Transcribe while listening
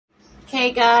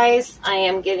Okay guys, I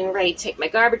am getting ready to take my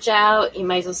garbage out. You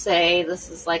might as well say this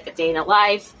is like a day in a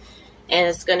life, and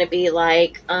it's going to be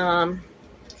like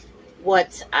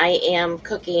what I am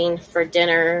cooking for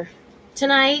dinner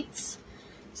tonight.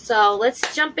 So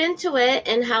let's jump into it.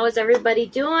 And how is everybody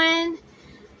doing?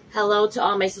 Hello to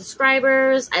all my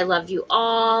subscribers. I love you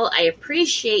all. I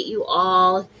appreciate you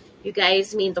all. You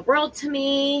guys mean the world to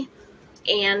me.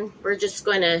 And we're just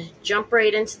going to jump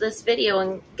right into this video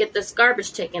and get this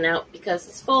garbage taken out because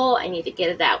it's full. I need to get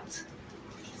it out.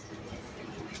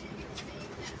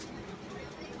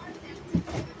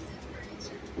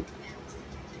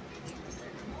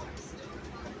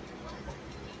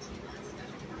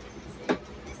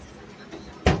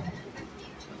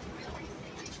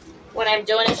 What I'm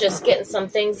doing is just getting some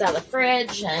things out of the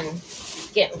fridge and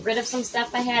getting rid of some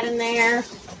stuff I had in there.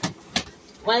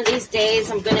 One of these days,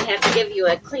 I'm going to have to give you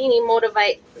a cleaning motivation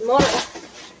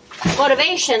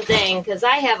thing because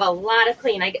I have a lot of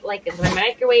clean. I get like my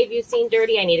microwave you've seen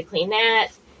dirty. I need to clean that.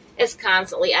 It's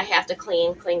constantly I have to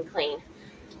clean.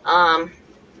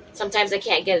 Sometimes I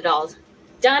can't get it all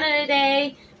done in a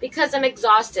day because I'm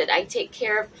exhausted. I take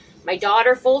care of my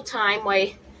daughter full time while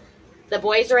the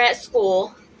boys are at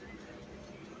school.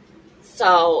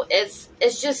 So it's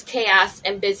just chaos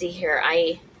and busy here.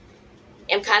 I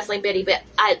am constantly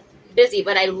busy,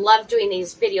 but I love doing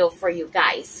these videos for you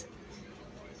guys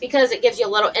because it gives you a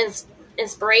little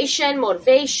inspiration,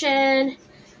 motivation,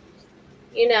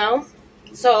 you know.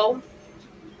 So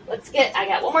I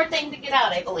got one more thing to get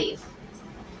out, I believe.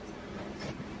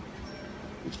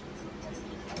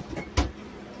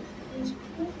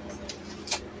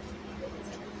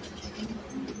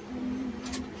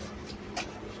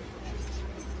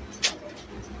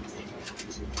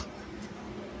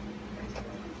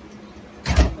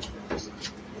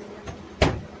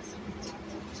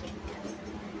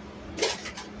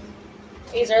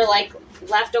 These are like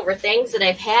leftover things that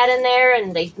I've had in there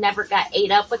and they never got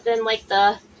ate up within like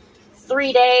the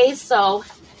 3 days. So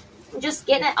I'm just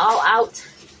getting it all out,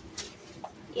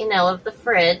 you know, of the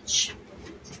fridge.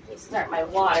 Let me start my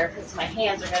water because my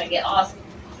hands are going to get off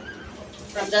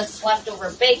from this leftover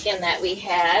bacon that we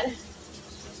had.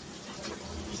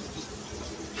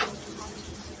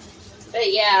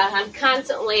 But yeah, I'm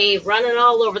constantly running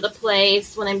all over the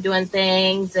place when I'm doing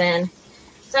things, and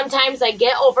sometimes I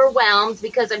get overwhelmed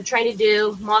because I'm trying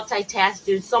to multitask,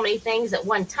 do so many things at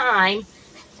one time.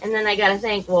 And then I got to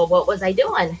think, well, what was I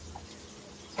doing?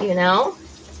 You know?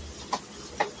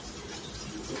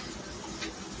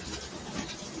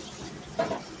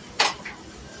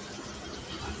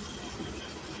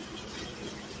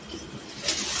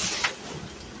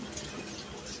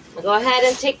 I'll go ahead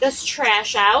and take this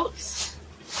trash out.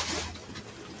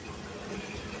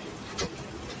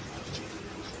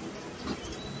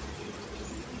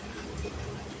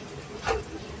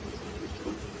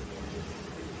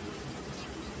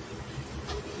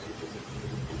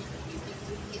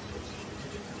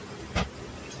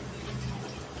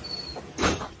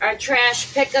 Our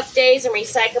trash pickup days and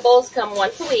recyclables come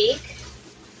once a week.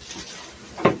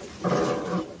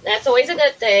 That's always a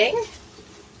good thing.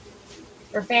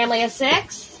 For a family of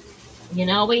 6, you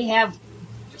know, we have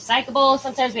recyclables.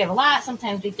 Sometimes we have a lot,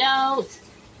 sometimes we don't.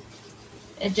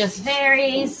 It just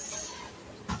varies.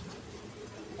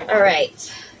 All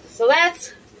right, so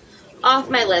that's off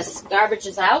my list. Garbage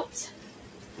is out.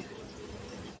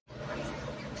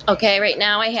 Okay, right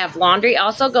now I have laundry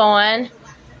also going.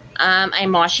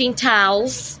 I'm washing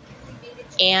towels,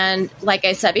 and like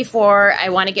I said before, I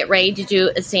want to get ready to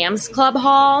do a Sam's Club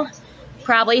haul,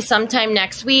 probably sometime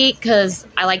next week, because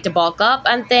I like to bulk up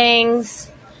on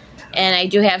things, and I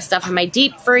do have stuff in my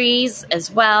deep freeze as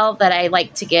well that I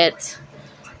like to get,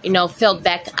 you know, filled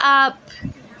back up,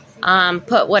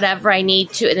 put whatever I need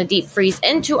to in the deep freeze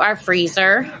into our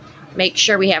freezer, make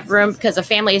sure we have room, because a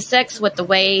family of 6, with the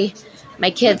way my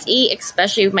kids eat,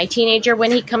 especially with my teenager when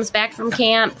he comes back from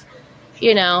camp,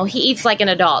 you know, he eats like an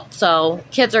adult. So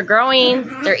kids are growing,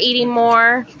 they're eating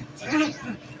more,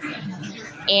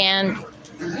 and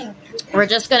we're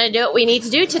just going to do what we need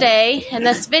to do today in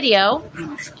this video.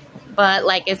 But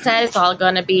like I said, it's all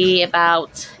going to be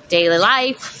about daily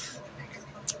life,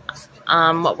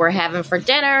 what we're having for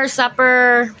dinner,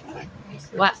 supper,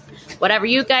 whatever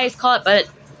you guys call it. But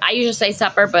I usually say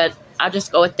supper, but I'll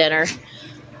just go with dinner.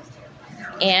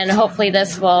 And hopefully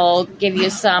this will give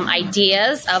you some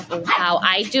ideas of how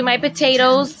I do my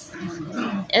potatoes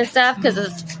and stuff, because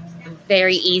it's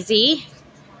very easy.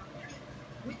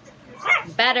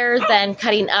 Better than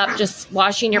cutting up, just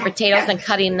washing your potatoes and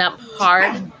cutting up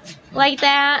hard like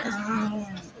that.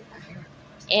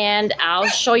 And I'll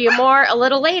show you more a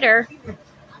little later.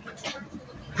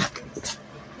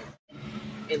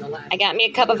 I got me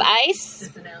a cup of ice.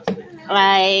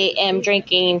 I am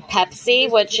drinking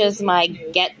Pepsi, which is my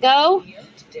get-go.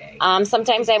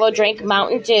 Sometimes I will drink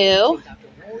Mountain Dew.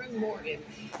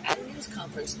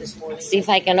 Let's see if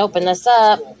I can open this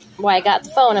up. Well, I got the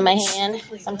phone in my hand.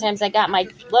 Sometimes I got my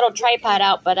little tripod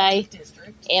out, but I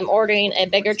am ordering a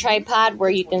bigger tripod where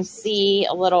you can see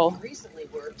a little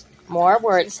more,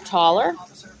 where it's taller.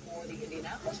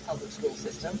 Public school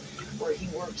system, where he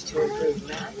works to improve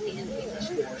math and English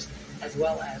scores, as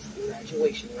well as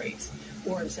graduation rates.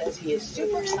 Warren says he is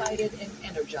super excited and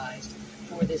energized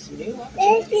for this new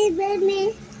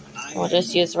opportunity. We'll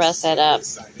just use the rest of it up.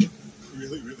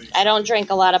 I don't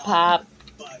drink a lot of pop.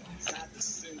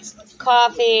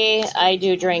 Coffee, I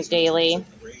do drink daily.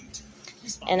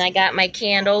 And I got my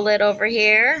candle lit over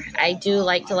here. I do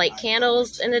like to light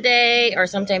candles in the day or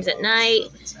sometimes at night.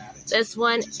 This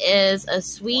one is a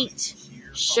sweet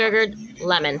sugared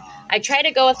lemon. I try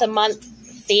to go with the month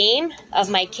theme of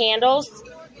my candles.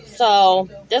 So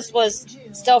this was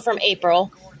still from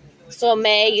April. So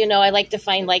May, you know, I like to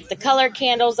find like the color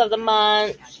candles of the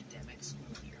month.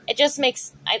 It just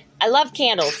makes, I love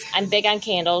candles. I'm big on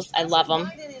candles. I love them.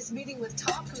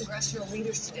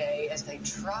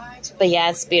 But yeah,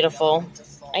 it's beautiful.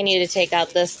 I need to take out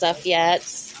this stuff yet.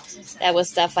 That was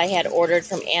stuff I had ordered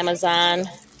from Amazon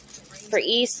for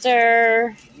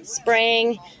Easter,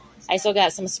 spring. I still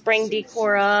got some spring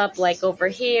decor up, like over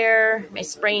here. My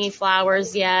springy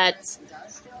flowers yet.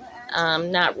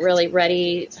 Not really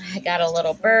ready. I got a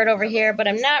little bird over here, but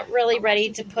I'm not really ready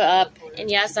to put up. And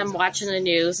yes, I'm watching the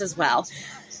news as well.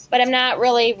 But I'm not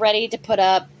really ready to put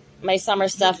up my summer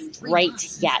stuff right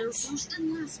yet.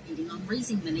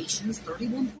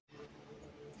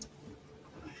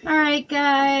 Alright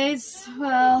guys,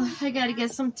 well, I gotta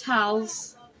get some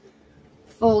towels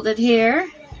folded here.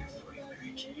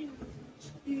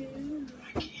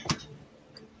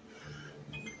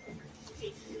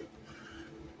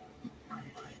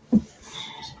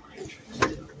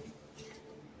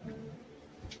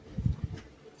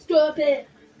 Stop it.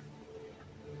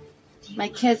 My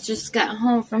kids just got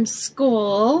home from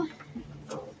school.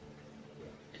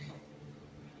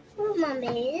 Oh,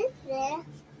 Mommy, is there?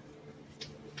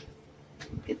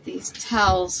 Get these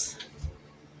towels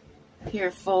here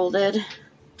folded.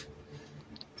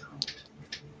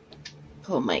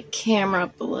 Pull my camera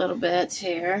up a little bit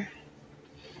here.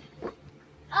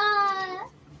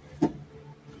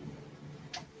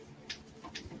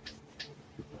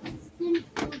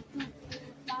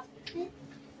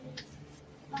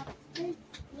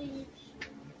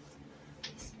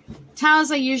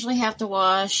 Towels I usually have to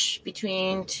wash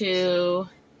between 2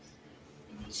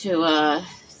 to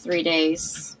 3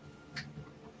 days.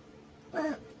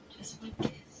 Just like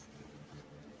this.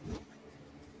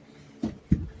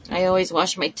 I always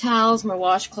wash my towels, my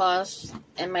washcloths,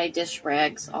 and my dish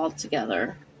rags all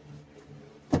together.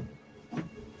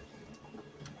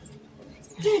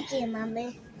 Thank you,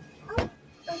 Mommy.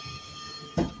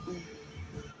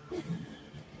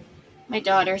 My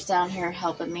daughter's down here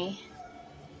helping me.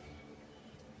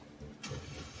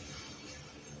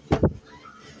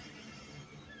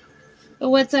 But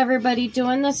what's everybody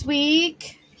doing this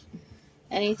week?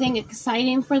 Anything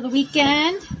exciting for the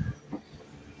weekend?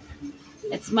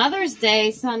 It's Mother's Day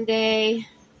Sunday.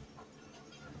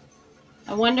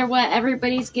 I wonder what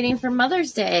everybody's getting for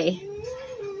Mother's Day.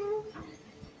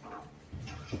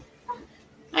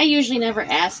 I usually never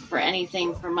ask for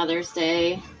anything for Mother's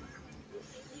Day.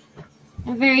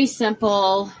 I'm very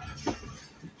simple,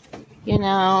 you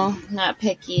know, not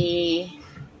picky.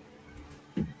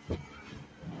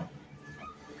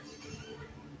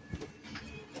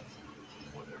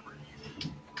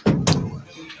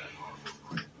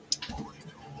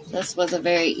 This was a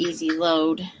very easy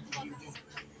load.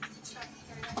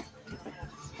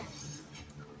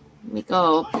 Let me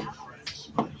go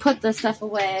put this stuff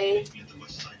away.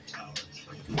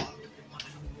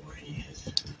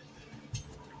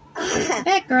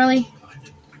 Back, girly.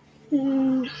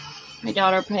 My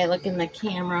daughter probably look in the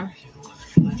camera.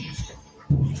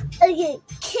 Okay,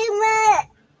 camera.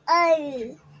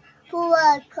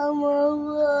 Come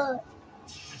over.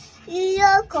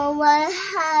 You come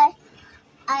hi.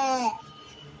 I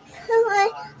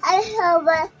have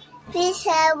a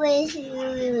pizza with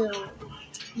you.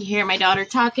 You hear my daughter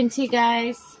talking to you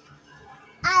guys?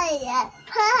 I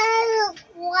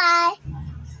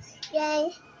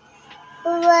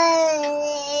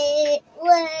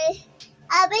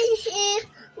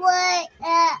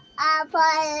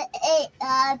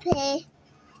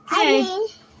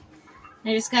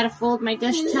just gotta fold my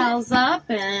dish towels up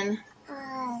and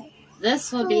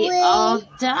this will be all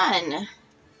done.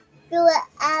 do it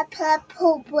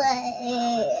apple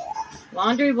play.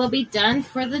 Laundry will be done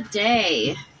for the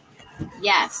day.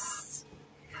 Yes.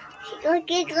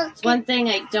 One thing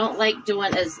I don't like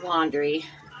doing is laundry,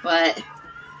 but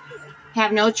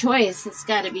have no choice. It's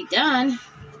got to be done.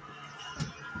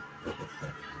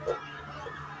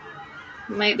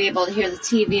 You might be able to hear the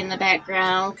TV in the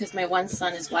background because my one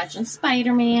son is watching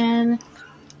Spider-Man.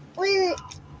 Wait.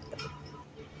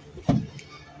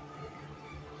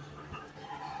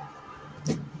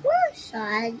 What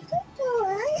side?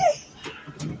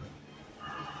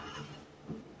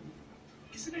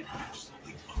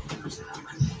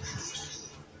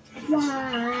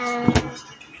 Why?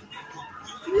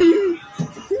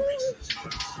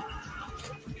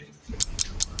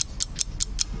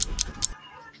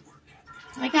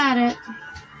 I got it.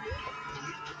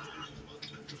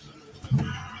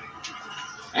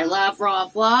 I love raw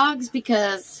vlogs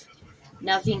because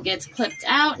nothing gets clipped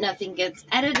out, nothing gets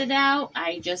edited out.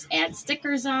 I just add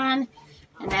stickers on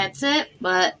and that's it,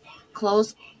 but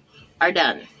clothes are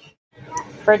done.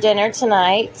 For dinner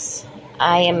tonight,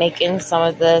 I am making some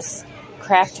of this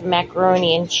Kraft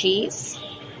macaroni and cheese.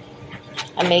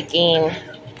 I'm making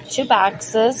 2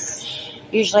 boxes.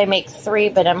 Usually I make 3,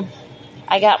 but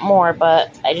I got more,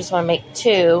 but I just want to make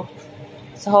 2.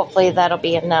 So hopefully that'll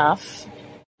be enough.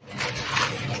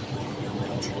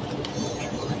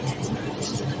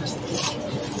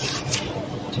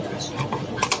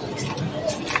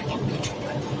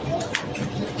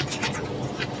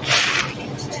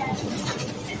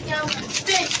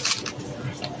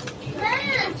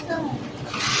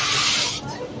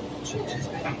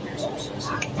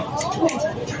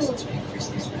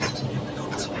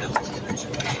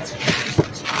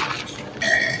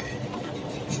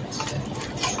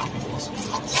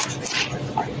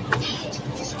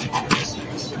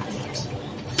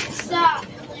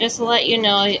 Just to let you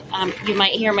know, you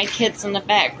might hear my kids in the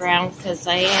background because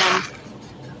I am,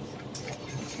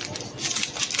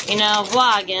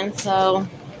 vlogging, so.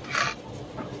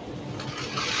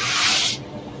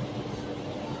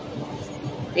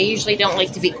 They usually don't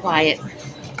like to be quiet.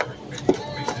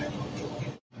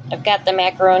 I've got the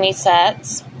macaroni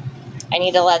set. I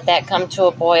need to let that come to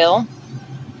a boil.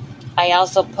 I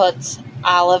also put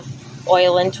olive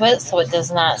oil into it so it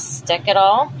does not stick at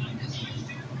all.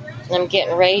 I'm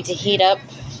getting ready to heat up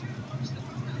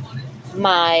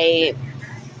my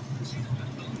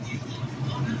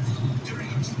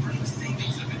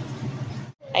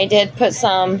I did put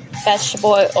some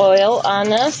vegetable oil on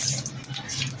this.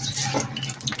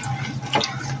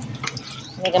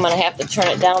 I think I'm going to have to turn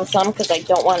it down some because I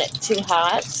don't want it too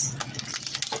hot.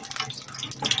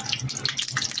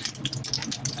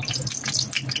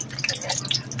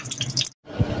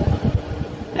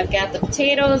 I've got the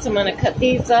potatoes. I'm going to cut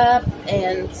these up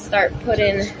and start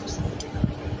putting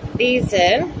these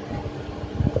in.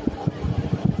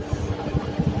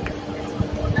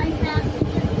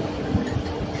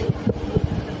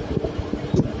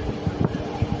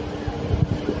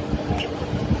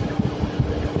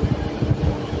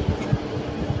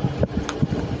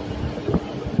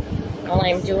 All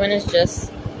I'm doing is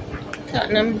just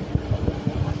cutting them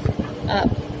up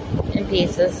in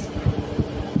pieces.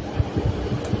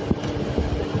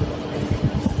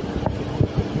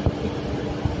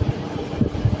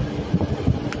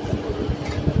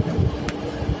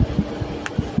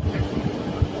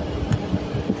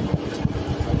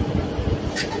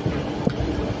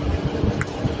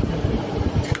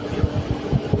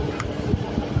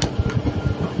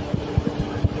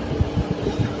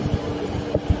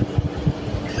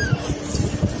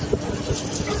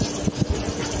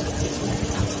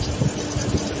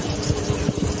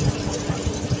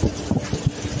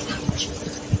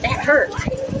 Hurt.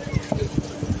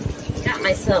 Got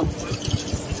myself.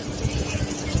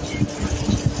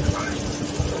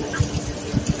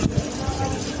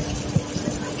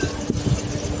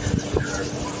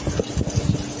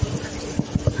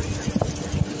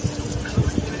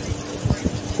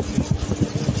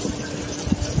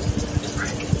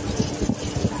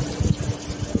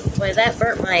 Boy, that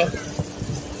burnt my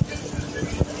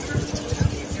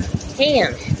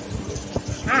hand.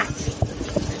 Hot.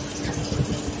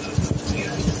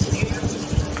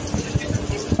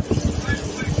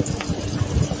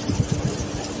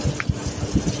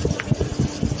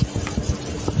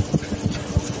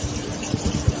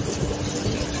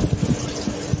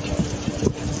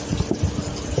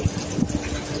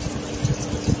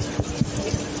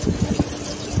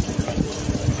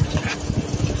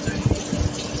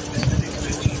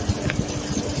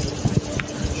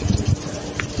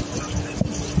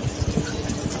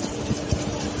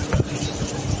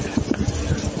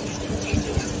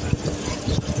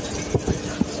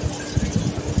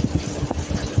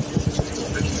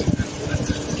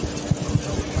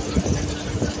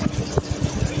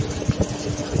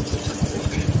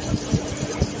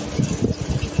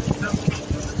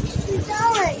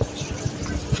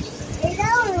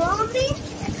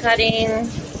 cutting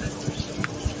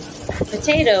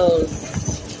potatoes.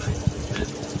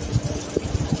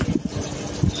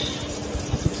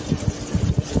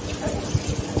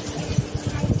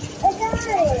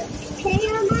 Can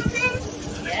you move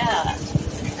it? Yeah.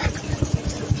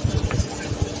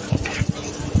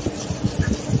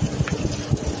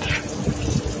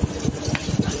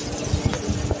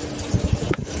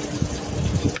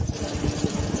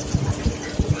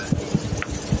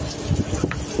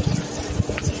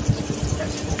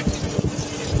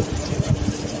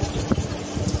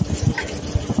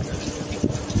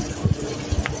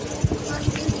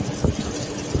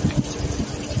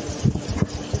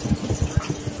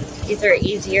 These are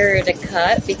easier to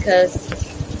cut because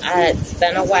it's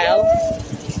been a while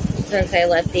since I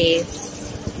let these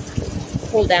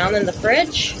cool down in the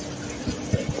fridge.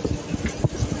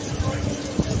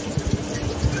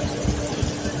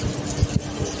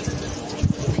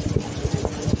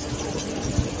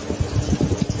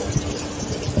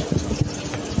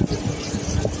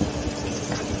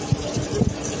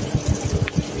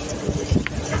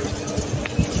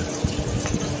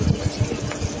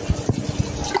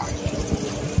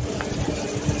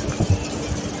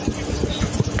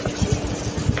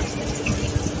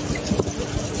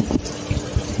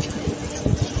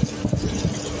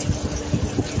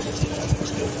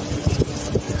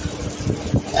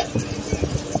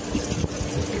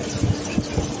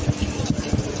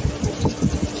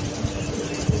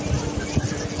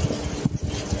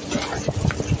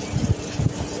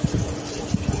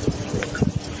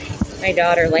 My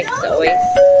daughter likes to always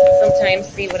sometimes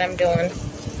see what I'm doing.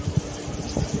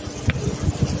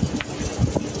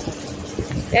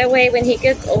 That way when he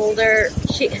gets older,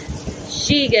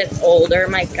 she gets older,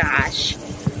 my gosh,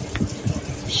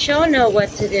 she'll know what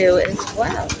to do as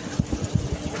well.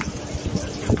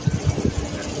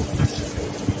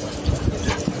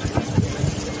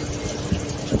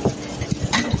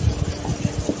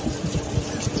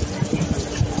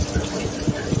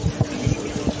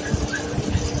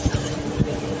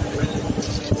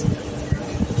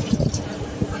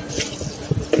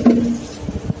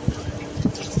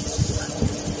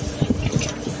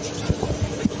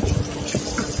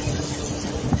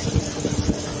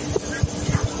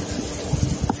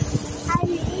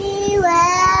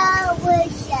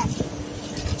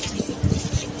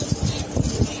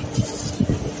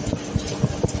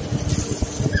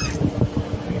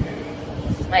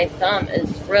 My thumb is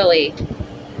really,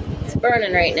 it's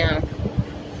burning right now.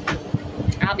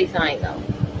 I'll be fine though.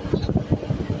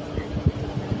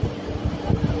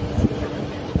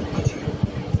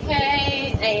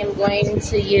 Okay, I am going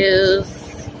to use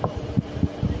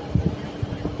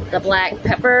the black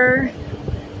pepper.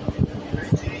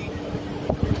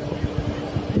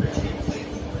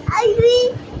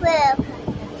 I will.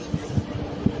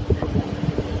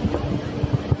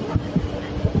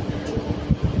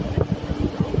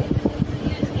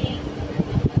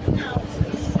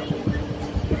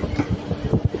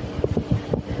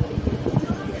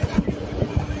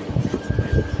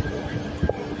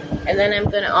 And then I'm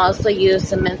going to also use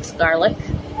some minced garlic.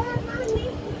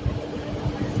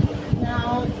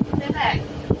 No, stay back.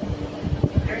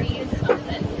 I already used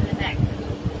something. Stay back.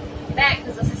 Back,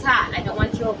 because this is hot. I don't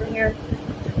want you over here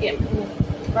getting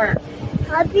burnt.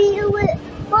 I'll be with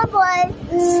bye-bye.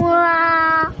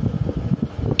 Mwah.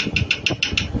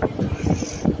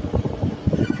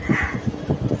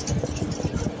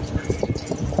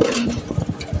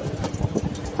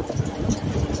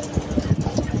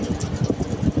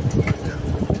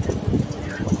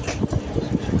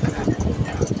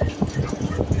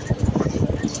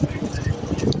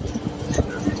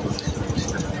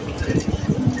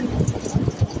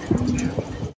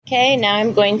 Okay, now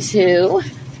I'm going to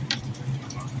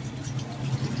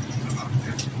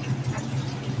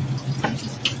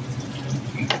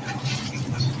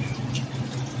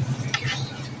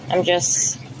I'm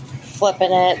just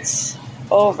flipping it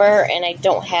over, and I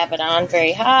don't have it on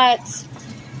very hot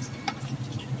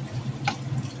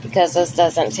because this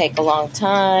doesn't take a long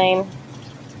time.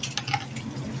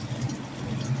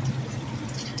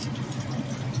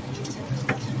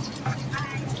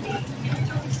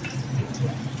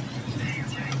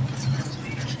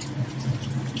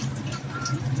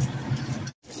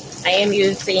 I am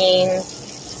using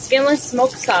skinless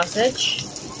smoked sausage,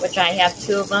 which I have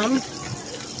 2 of them.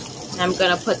 I'm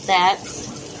going to put that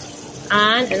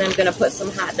on, and I'm going to put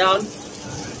some hot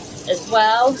dogs as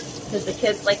well, because the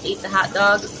kids like to eat the hot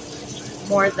dogs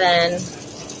more than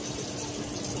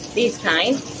these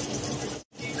kind.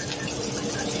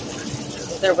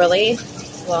 They're really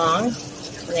long,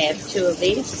 and I have 2 of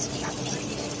these.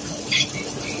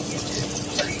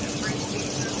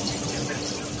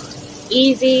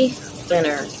 easy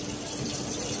dinner.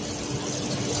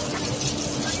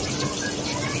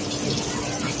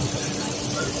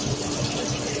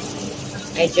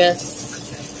 I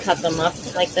just cut them up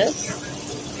like this.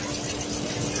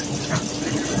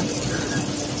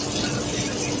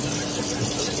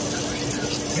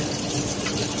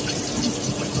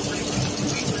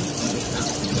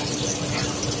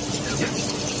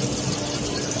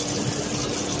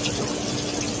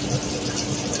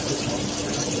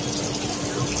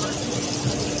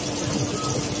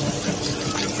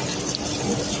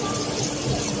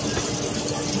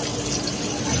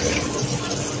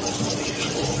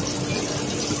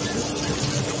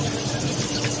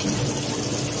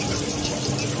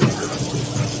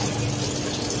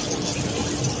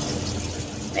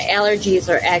 Allergies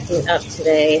are acting up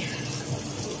today.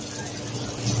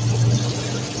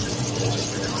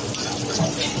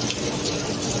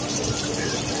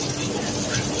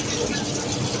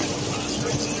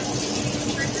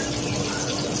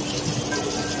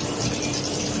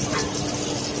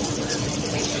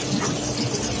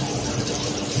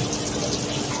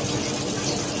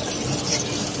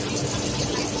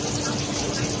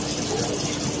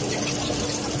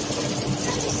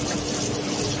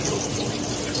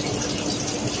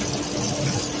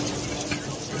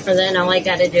 And then all I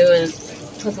got to do is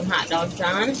put some hot dogs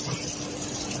on.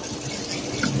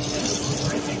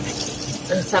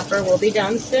 And supper will be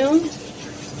done soon.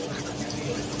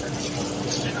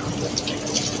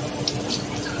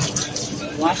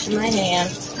 Washing my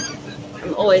hands.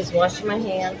 I'm always washing my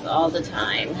hands all the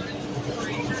time.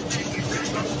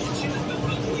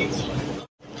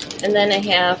 And then I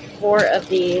have 4 of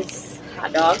these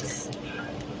hot dogs.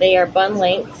 They are bun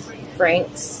length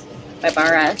Franks by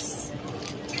Bar S.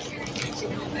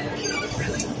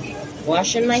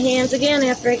 Washing my hands again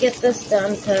after I get this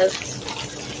done, because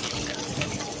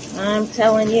I'm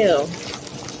telling you.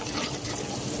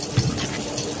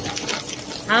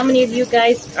 How many of you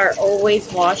guys are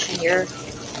always washing your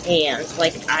hands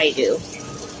like I do?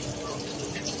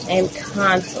 I am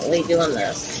constantly doing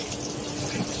this.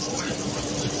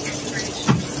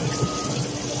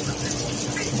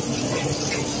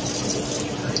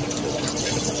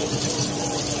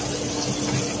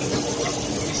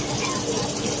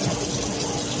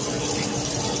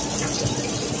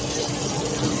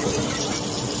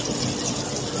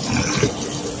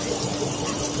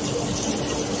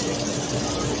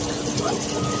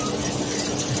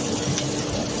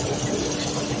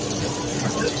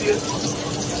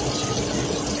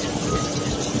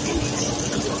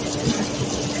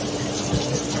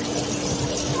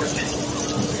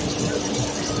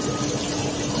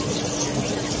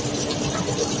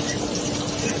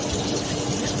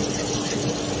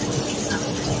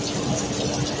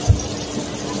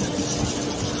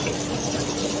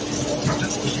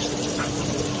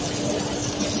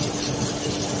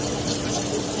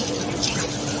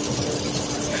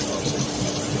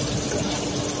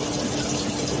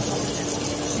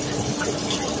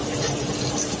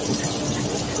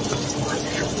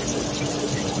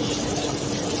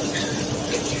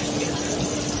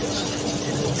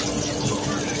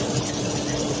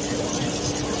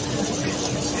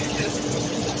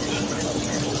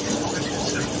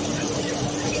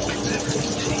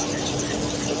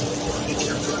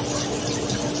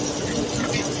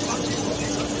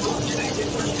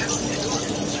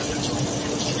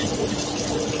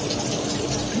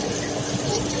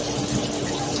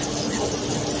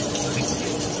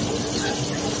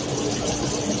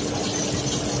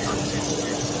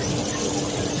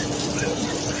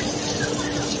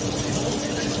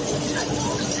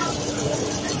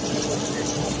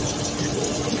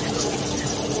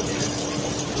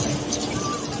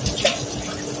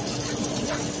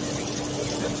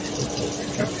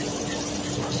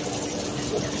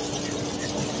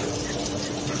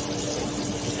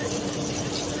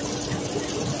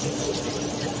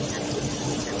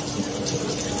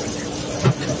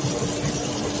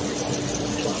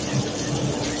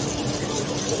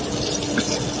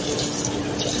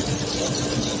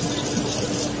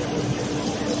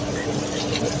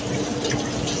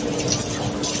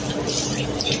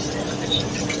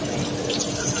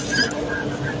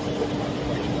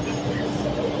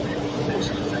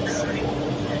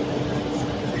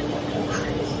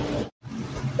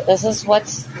 This is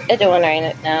what's doing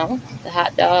right now. The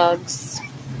hot dogs,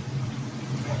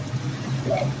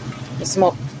 the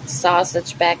smoked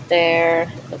sausage back there,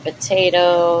 the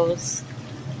potatoes,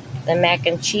 the mac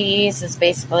and cheese is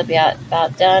basically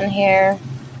about done here.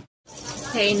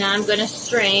 Okay, now I'm going to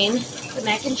strain the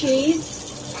mac and cheese.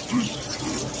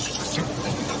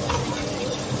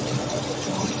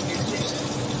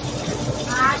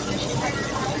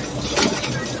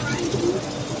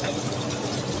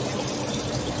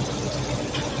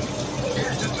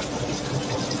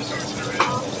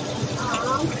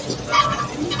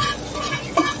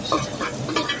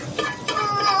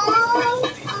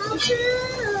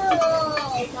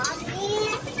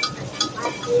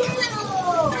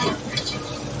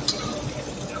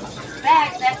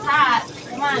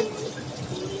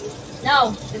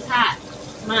 No, it's hot.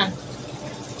 Come on.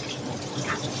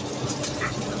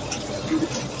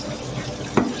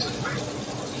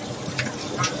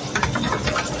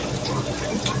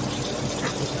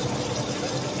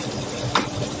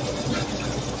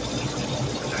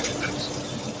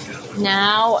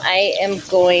 Now I am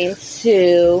going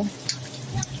to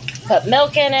put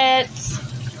milk in it,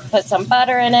 put some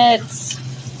butter in it. It's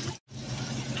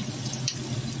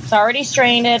already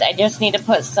strained it. I just need to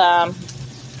put some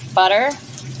butter,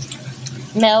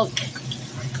 milk,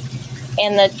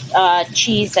 and the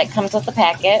cheese that comes with the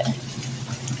packet.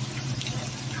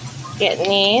 Getting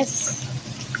these.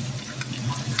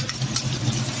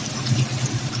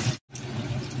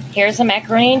 Here's the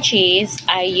macaroni and cheese.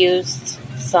 I used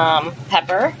some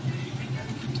pepper,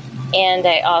 and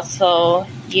I also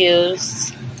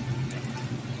used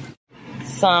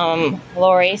some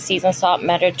Lorry seasoned salt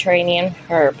Mediterranean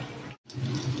herb.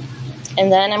 And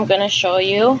then I'm going to show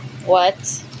you what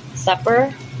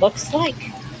supper looks like.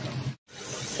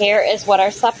 Here is what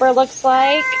our supper looks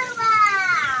like.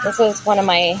 This is one of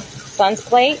my son's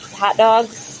plates: hot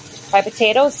dogs, fried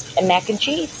potatoes, and mac and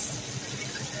cheese.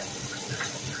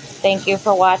 Thank you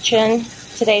for watching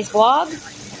today's vlog.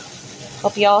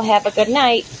 Hope you all have a good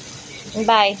night.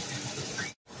 Bye.